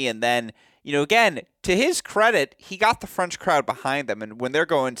 3. And then, again, to his credit, he got the French crowd behind them. And when they're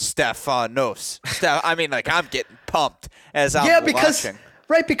going, Stefanos, I mean, like, I'm getting pumped as I'm watching.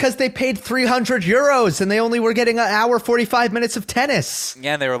 Right, because they paid €300 and they only were getting an hour, 45 minutes of tennis.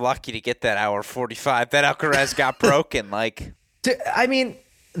 Yeah, and they were lucky to get that hour 45. That Alcaraz got broken. I mean,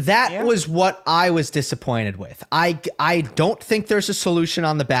 that was what I was disappointed with. I don't think there's a solution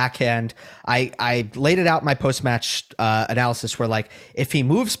on the backhand. I laid it out in my post-match analysis where, like, if he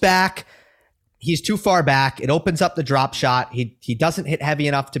moves back, he's too far back. It opens up the drop shot. He doesn't hit heavy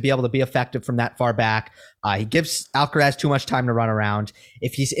enough to be able to be effective from that far back. He gives Alcaraz too much time to run around.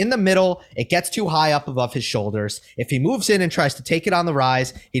 If he's in the middle, it gets too high up above his shoulders. If he moves in and tries to take it on the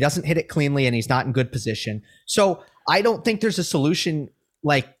rise, he doesn't hit it cleanly and he's not in good position. So I don't think there's a solution,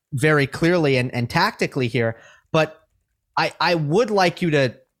 like, very clearly and tactically here. But I would like you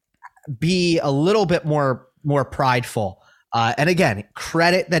to be a little bit more prideful. And again,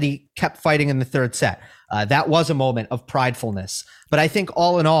 credit that he kept fighting in the third set. That was a moment of pridefulness. But I think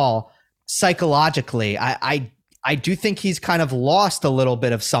all in all, psychologically, I do think he's kind of lost a little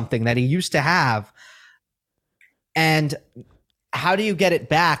bit of something that he used to have. And how do you get it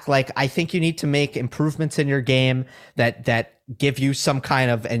back? Like, I think you need to make improvements in your game that give you some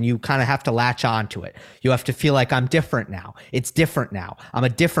kind of, and you kind of have to latch on to it. You have to feel like, I'm different now. It's different now. I'm a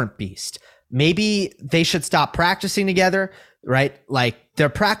different beast. Maybe they should stop practicing together, right? Like, they're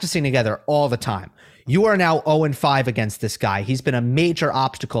practicing together all the time. You are now 0-5 against this guy. He's been a major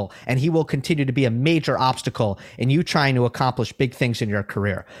obstacle, and he will continue to be a major obstacle in you trying to accomplish big things in your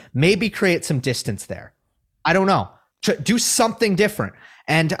career. Maybe create some distance there. I don't know. Do something different.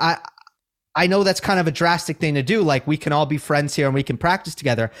 And I know that's kind of a drastic thing to do. Like, we can all be friends here and we can practice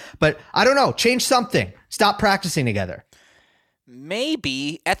together. But I don't know. Change something. Stop practicing together.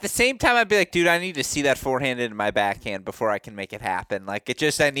 Maybe. At the same time, I'd be like, dude, I need to see that forehand into my backhand before I can make it happen. Like,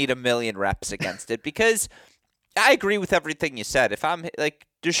 I need a million reps against it, because I agree with everything you said. If I'm like,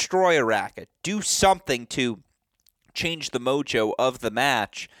 destroy a racket, do something to change the mojo of the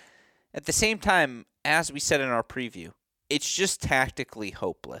match. At the same time, as we said in our preview, it's just tactically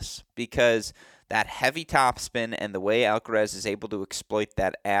hopeless, because that heavy topspin and the way Alcaraz is able to exploit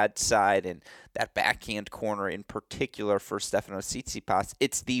that ad side and that backhand corner in particular for Stefanos Tsitsipas,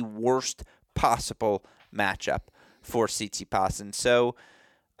 it's the worst possible matchup for Tsitsipas. And so,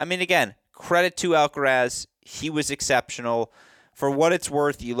 I mean, again, credit to Alcaraz. He was exceptional. For what it's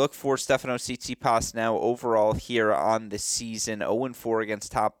worth, you look for Stefanos Tsitsipas now overall here on the season, 0-4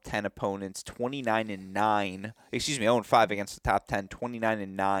 against top 10 opponents, 29-9. 0-5 against the top 10,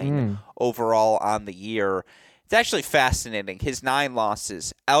 29-9 overall on the year. It's actually fascinating. His 9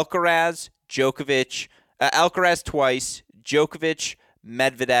 losses: Alcaraz, Djokovic, Alcaraz twice, Djokovic,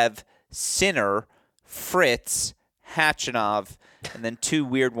 Medvedev, Sinner, Fritz, Khachanov, and then 2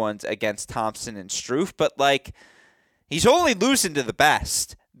 weird ones against Thompson and Struff. But, like, he's only losing to the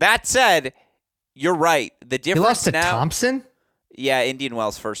best. That said, you're right. The difference He lost to now, Thompson? Yeah, Indian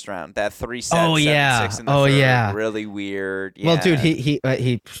Wells first round. That 3-set, 7-6 in the third. Yeah. Really weird. Yeah. Well, dude, he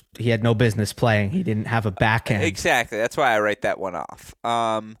had no business playing. He didn't have a backhand. Exactly. That's why I write that one off.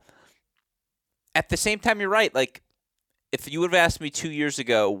 At the same time, you're right. Like, if you would have asked me 2 years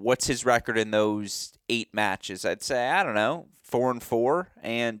ago, what's his record in those 8 matches, I'd say, I don't know, 4-4.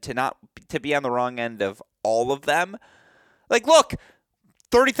 And to be on the wrong end of all of them. Like, look,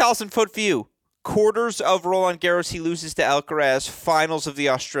 30,000-foot view. Quarters of Roland Garros, he loses to Alcaraz. Finals of the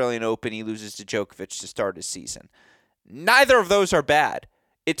Australian Open, he loses to Djokovic to start his season. Neither of those are bad.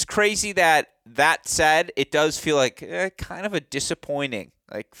 It's crazy that said, it does feel like kind of a disappointing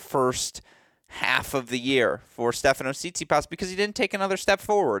first half of the year for Stefanos Tsitsipas, because he didn't take another step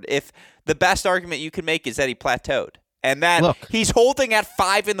forward. If the best argument you can make is that he plateaued, and that he's holding at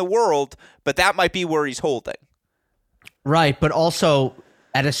 5 in the world, but that might be where he's holding. Right, but also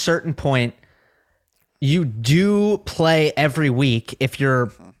at a certain point, you do play every week. If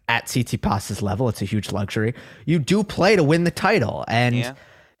you're at Tsitsipas's level, it's a huge luxury. You do play to win the title, and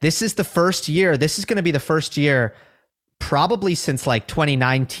this is the first year. This is going to be the first year, probably since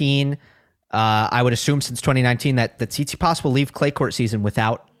 2019. I would assume since 2019 that Tsitsipas will leave clay court season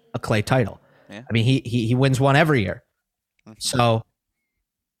without a clay title. Yeah. I mean, he wins one every year. So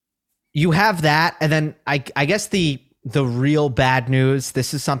you have that, and then I guess the real bad news,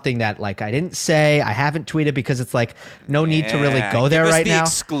 this is something that I didn't say, I haven't tweeted, because it's no need to really go there right now.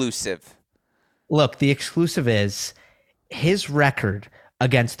 Exclusive. Look, the exclusive is his record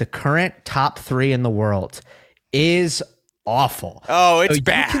against the current top 3 in the world is awful. Oh, it's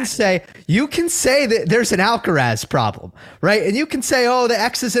bad. You can say that there's an Alcaraz problem, right? And you can say, oh, the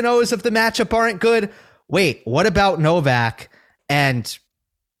X's and O's of the matchup aren't good. Wait, what about Novak? And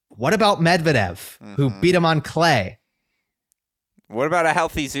what about Medvedev, who beat him on clay? What about a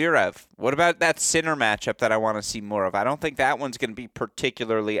healthy Zverev? What about that Sinner matchup that I want to see more of? I don't think that one's going to be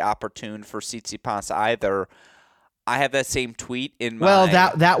particularly opportune for Tsitsipas either. I have that same tweet in my... Well,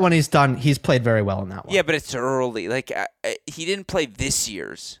 that one he's done. He's played very well in that one. Yeah, but it's early. He didn't play this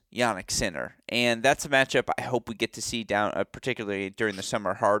year's Jannik Sinner, and that's a matchup I hope we get to see down, particularly during the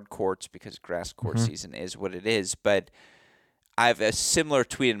summer hard courts, because grass court season is what it is. But I have a similar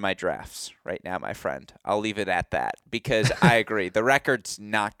tweet in my drafts right now, my friend. I'll leave it at that, because I agree. The record's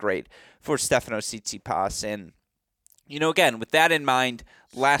not great for Stefanos Tsitsipas, and again, with that in mind,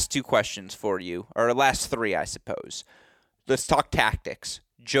 last 2 questions for you, or last 3, I suppose. Let's talk tactics.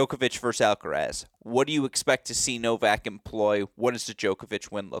 Djokovic versus Alcaraz. What do you expect to see Novak employ? What does the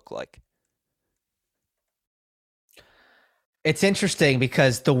Djokovic win look like? It's interesting,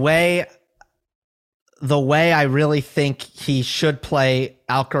 because the way I really think he should play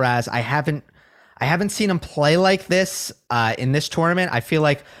Alcaraz, I haven't seen him play like this in this tournament. I feel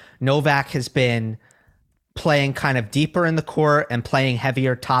like Novak has been playing kind of deeper in the court and playing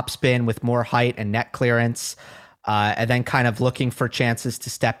heavier topspin with more height and net clearance, and then kind of looking for chances to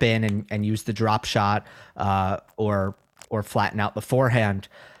step in and use the drop shot or flatten out the forehand.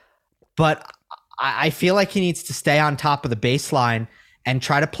 But I feel like he needs to stay on top of the baseline and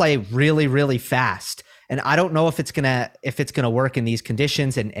try to play really, really fast. And I don't know if it's gonna work in these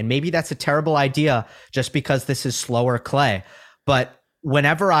conditions. And maybe that's a terrible idea just because this is slower clay. But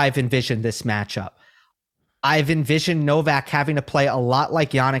whenever I've envisioned this matchup, I've envisioned Novak having to play a lot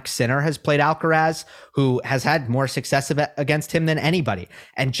like Jannik Sinner has played Alcaraz, who has had more success against him than anybody.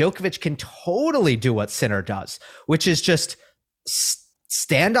 And Djokovic can totally do what Sinner does, which is just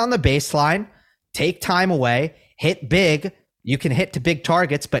stand on the baseline, take time away, hit big. You can hit to big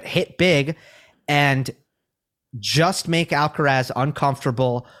targets, but hit big and just make Alcaraz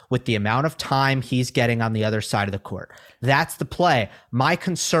uncomfortable with the amount of time he's getting on the other side of the court. That's the play. My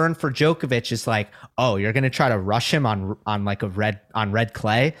concern for Djokovic is like, oh, you're going to try to rush him on like red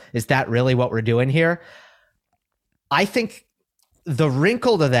clay. Is that really what we're doing here? I think the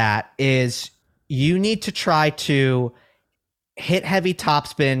wrinkle to that is you need to try to hit heavy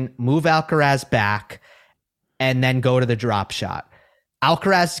topspin, move Alcaraz back, and then go to the drop shot.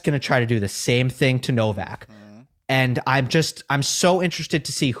 Alcaraz is going to try to do the same thing to Novak. And I'm so interested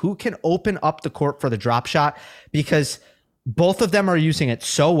to see who can open up the court for the drop shot, because both of them are using it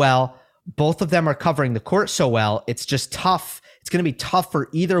so well. Both of them are covering the court so well. It's just tough. It's going to be tough for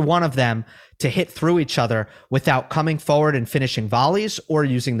either one of them to hit through each other without coming forward and finishing volleys or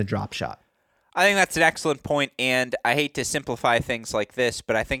using the drop shot. I think that's an excellent point, and I hate to simplify things like this,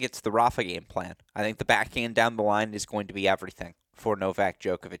 but I think it's the Rafa game plan. I think the backhand down the line is going to be everything for Novak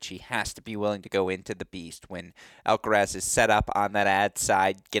Djokovic. He has to be willing to go into the beast when Alcaraz is set up on that ad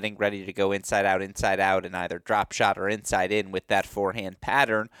side, getting ready to go inside out, and either drop shot or inside in with that forehand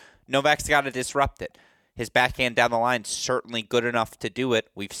pattern. Novak's got to disrupt it. His backhand down the line is certainly good enough to do it.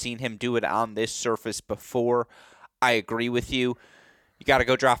 We've seen him do it on this surface before. I agree with you. You got to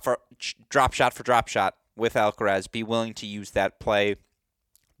go drop shot for drop shot with Alcaraz. Be willing to use that play.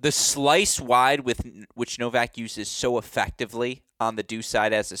 The slice wide which Novak uses so effectively on the deuce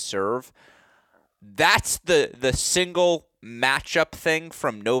side as a serve, that's the single matchup thing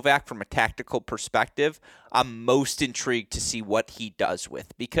from Novak from a tactical perspective I'm most intrigued to see what he does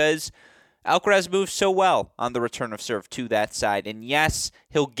with, because Alcaraz moves so well on the return of serve to that side. And yes,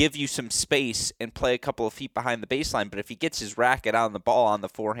 he'll give you some space and play a couple of feet behind the baseline, but if he gets his racket on the ball on the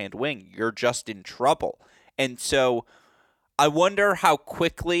forehand wing, you're just in trouble. And so I wonder how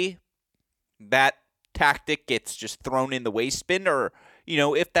quickly that tactic gets just thrown in the waste bin, or,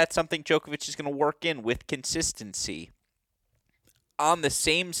 if that's something Djokovic is going to work in with consistency. On the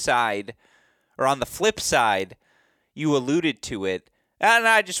same side, or on the flip side, you alluded to it, and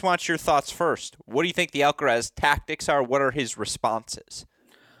I just want your thoughts first. What do you think the Alcaraz tactics are? What are his responses?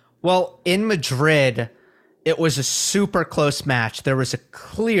 Well, in Madrid, it was a super close match. There was a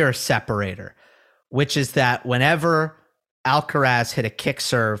clear separator, which is that whenever Alcaraz hit a kick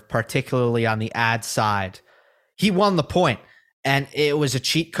serve, particularly on the ad side, he won the point. And it was a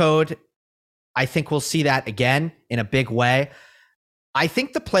cheat code. I think we'll see that again in a big way. I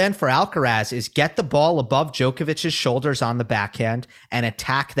think the plan for Alcaraz is get the ball above Djokovic's shoulders on the backhand and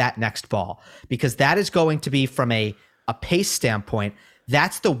attack that next ball, because that is going to be, from a pace standpoint,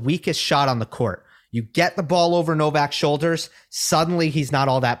 that's the weakest shot on the court. You get the ball over Novak's shoulders, suddenly he's not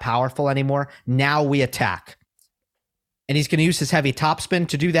all that powerful anymore. Now we attack. And he's going to use his heavy topspin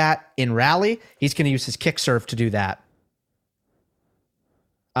to do that in rally. He's going to use his kick serve to do that.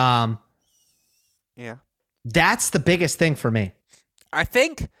 Yeah. That's the biggest thing for me. I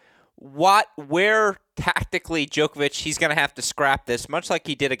think where tactically Djokovic, he's going to have to scrap this, much like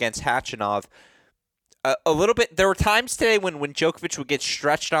he did against Khachanov. A little bit. There were times today when Djokovic would get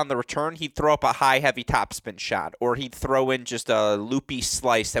stretched on the return, he'd throw up a high, heavy topspin shot, or he'd throw in just a loopy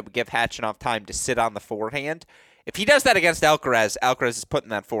slice that would give Khachanov time to sit on the forehand. If he does that against Alcaraz, Alcaraz is putting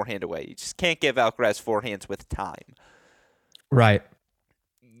that forehand away. You just can't give Alcaraz forehands with time. Right.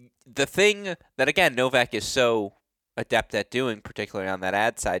 The thing that, again, Novak is so adept at doing, particularly on that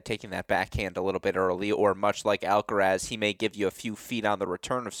ad side, taking that backhand a little bit early, or much like Alcaraz, he may give you a few feet on the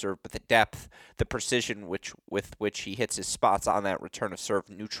return of serve, but the depth, the precision with which he hits his spots on that return of serve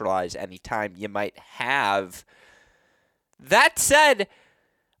neutralize any time you might have. That said,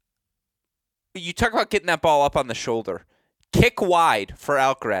 you talk about getting that ball up on the shoulder. Kick wide for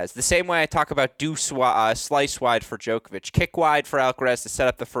Alcaraz, the same way I talk about slice wide for Djokovic. Kick wide for Alcaraz to set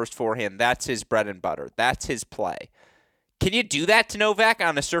up the first forehand. That's his bread and butter. That's his play. Can you do that to Novak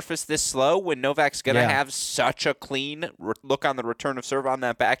on a surface this slow when Novak's going to have such a clean look on the return of serve on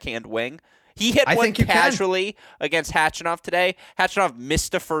that backhand wing? He hit one casually against Khachanov today. Khachanov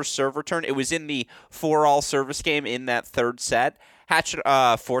missed a first serve return. It was in the 4-all service game in that third set.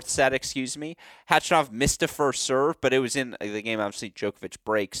 Fourth set, excuse me. Khachanov missed a first serve, but it was in the game. Obviously, Djokovic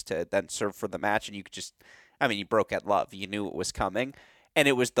breaks to then serve for the match, and you could just, you broke at love. You knew it was coming. And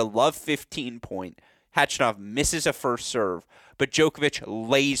it was the love 15 point. Khachanov misses a first serve, but Djokovic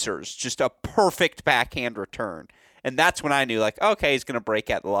lasers just a perfect backhand return. And that's when I knew, like, okay, he's going to break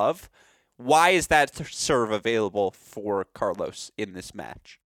at love. Why is that serve available for Carlos in this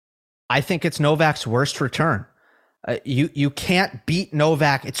match? I think it's Novak's worst return. You can't beat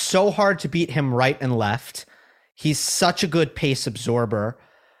Novak. It's so hard to beat him right and left. He's such a good pace absorber.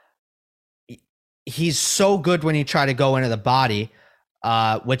 He's so good when you try to go into the body,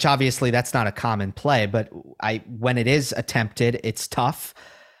 which obviously that's not a common play, but when it is attempted, it's tough.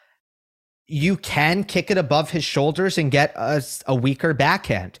 You can kick it above his shoulders and get a weaker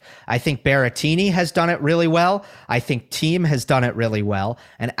backhand. I think Berrettini has done it really well. I think Thiem has done it really well.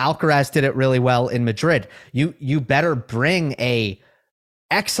 And Alcaraz did it really well in Madrid. You better bring a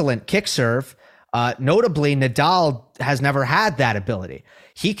excellent kick serve. Notably, Nadal has never had that ability.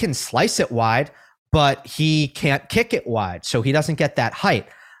 He can slice it wide, but he can't kick it wide, so he doesn't get that height.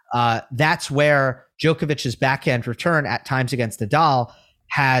 That's where Djokovic's backhand return at times against Nadal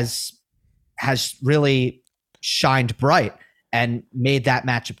has really shined bright and made that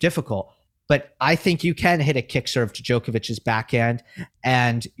matchup difficult. But I think you can hit a kick serve to Djokovic's backhand,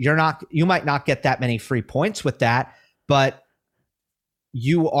 and you might not get that many free points with that, but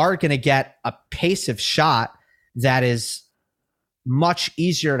you are going to get a pace of shot that is much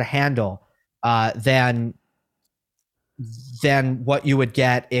easier to handle than what you would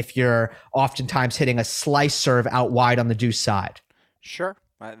get if you're oftentimes hitting a slice serve out wide on the deuce side. Sure.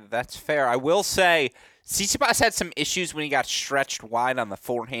 That's fair. I will say, Tsitsipas had some issues when he got stretched wide on the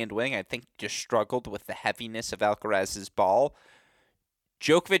forehand wing. I think just struggled with the heaviness of Alcaraz's ball.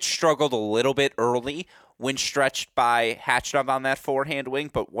 Djokovic struggled a little bit early when stretched by Khachanov on that forehand wing,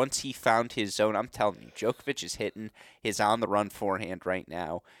 but once he found his zone, I'm telling you, Djokovic is hitting his on-the-run forehand right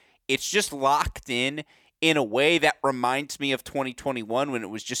now. It's just locked in a way that reminds me of 2021 when it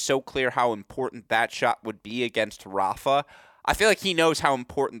was just so clear how important that shot would be against Rafa. I feel like he knows how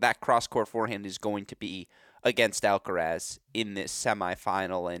important that cross-court forehand is going to be against Alcaraz in this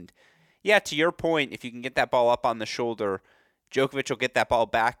semifinal. And yeah, to your point, if you can get that ball up on the shoulder, Djokovic will get that ball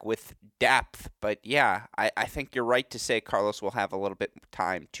back with depth. But yeah, I think you're right to say Carlos will have a little bit of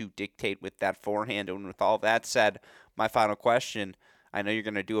time to dictate with that forehand. And with all that said, my final question, I know you're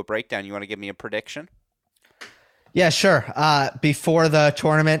going to do a breakdown. You want to give me a prediction? Yeah, sure. Before the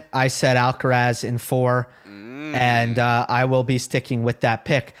tournament, I said Alcaraz in 4, and I will be sticking with that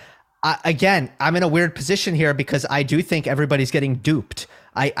pick. Again, I'm in a weird position here because I do think everybody's getting duped.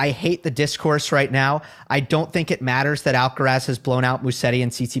 I hate the discourse right now. I don't think it matters that Alcaraz has blown out Musetti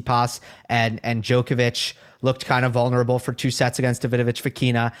and Tsitsipas, and Djokovic looked kind of vulnerable for 2 sets against Davidovich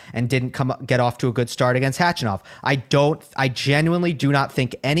Fokina and didn't get off to a good start against Khachanov. I genuinely do not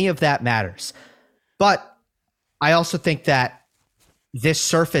think any of that matters. But I also think that this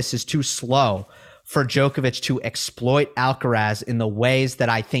surface is too slow for Djokovic to exploit Alcaraz in the ways that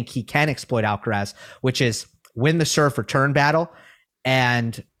I think he can exploit Alcaraz, which is win the serve return battle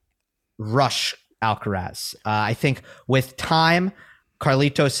and rush Alcaraz. I think with time,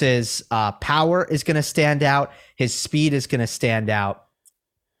 Carlitos's power is going to stand out. His speed is going to stand out.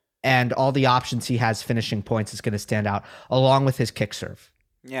 And all the options he has finishing points is going to stand out, along with his kick serve.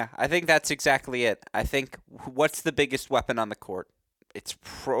 Yeah, I think that's exactly it. I think what's the biggest weapon on the court? It's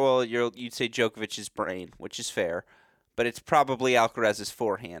you'd say Djokovic's brain, which is fair, but it's probably Alcaraz's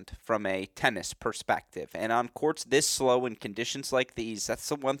forehand from a tennis perspective. And on courts this slow in conditions like these, that's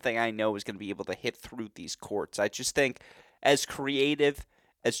the one thing I know is going to be able to hit through these courts. I just think as creative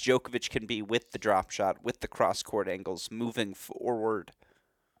as Djokovic can be with the drop shot, with the cross-court angles, moving forward,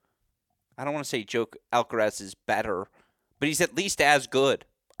 I don't want to say Alcaraz is better, but he's at least as good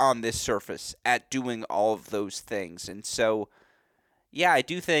on this surface at doing all of those things. And so, yeah, I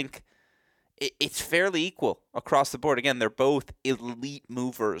do think it's fairly equal across the board. Again, they're both elite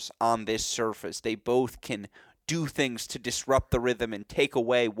movers on this surface. They both can do things to disrupt the rhythm and take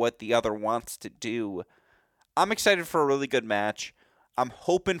away what the other wants to do. I'm excited for a really good match. I'm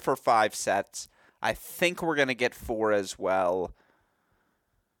hoping for 5 sets. I think we're going to get 4 as well.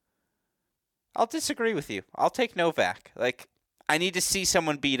 I'll disagree with you. I'll take Novak. I need to see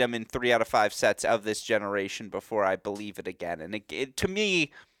someone beat him in 3 out of 5 sets of this generation before I believe it again. And to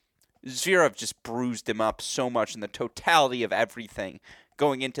me, Zverev just bruised him up so much in the totality of everything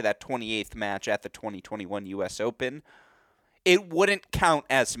going into that 28th match at the 2021 U.S. Open. It wouldn't count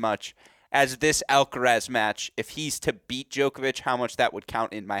as much as this Alcaraz match. If he's to beat Djokovic, how much that would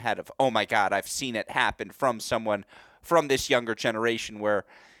count in my head of, oh my God, I've seen it happen from someone from this younger generation where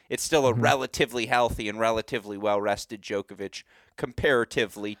it's still a relatively healthy and relatively well-rested Djokovic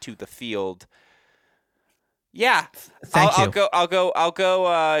comparatively to the field. Yeah. Thank you. I'll go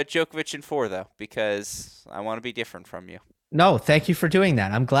Djokovic in 4 though, because I want to be different from you. No, thank you for doing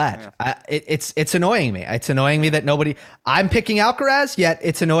that. I'm glad. Yeah. It's annoying me. It's annoying me that I'm picking Alcaraz, yet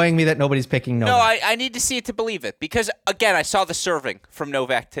it's annoying me that nobody's picking Novak. No, I need to see it to believe it, because again, I saw the serving from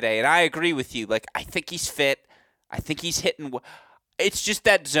Novak today, and I agree with you. Like, I think he's fit. I think he's hitting. It's just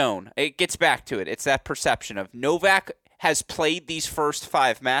that zone. It gets back to it. It's that perception of Novak has played these first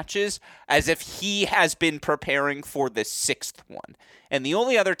 5 matches as if he has been preparing for the 6th one. And the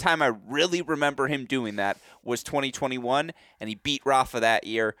only other time I really remember him doing that was 2021, and he beat Rafa that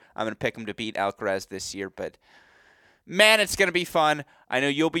year. I'm going to pick him to beat Alcaraz this year, but man, it's going to be fun. I know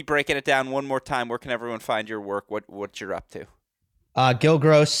you'll be breaking it down one more time. Where can everyone find your work? What you're up to? Gill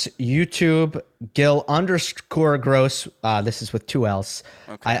Gross, YouTube, Gill_Gross. This is with 2 L's.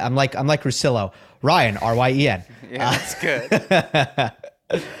 Okay. I'm like Russillo. Ryan, Ryen. Yeah, that's good.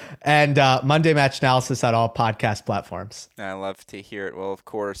 And Monday Match Analysis on all podcast platforms. I love to hear it. Well, of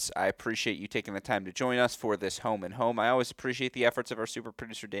course, I appreciate you taking the time to join us for this Home and Home. I always appreciate the efforts of our super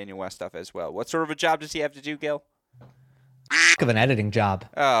producer, Daniel Westoff, as well. What sort of a job does he have to do, Gill? Of an editing job.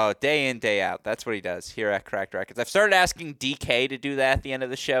 Oh, day in, day out. That's what he does here at Cracked Rackets. I've started asking DK to do that at the end of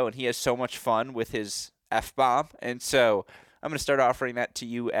the show, and he has so much fun with his F-bomb. And so I'm going to start offering that to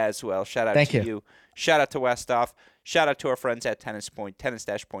you as well. Shout out to you. Shout out to Westoff. Shout out to our friends at Tennis Point,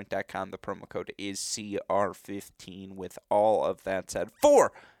 tennis-point.com. The promo code is CR15 with all of that said.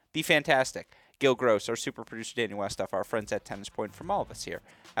 For the fantastic Gill Gross, our super producer Daniel Westoff, our friends at Tennis Point, from all of us here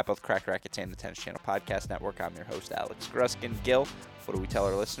at both Cracked Rackets and the Tennis Channel Podcast Network, I'm your host, Alex Gruskin. Gill, what do we tell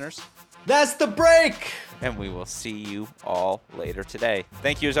our listeners? That's the break! And we will see you all later today.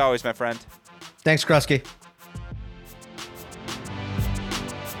 Thank you as always, my friend. Thanks, Grusky.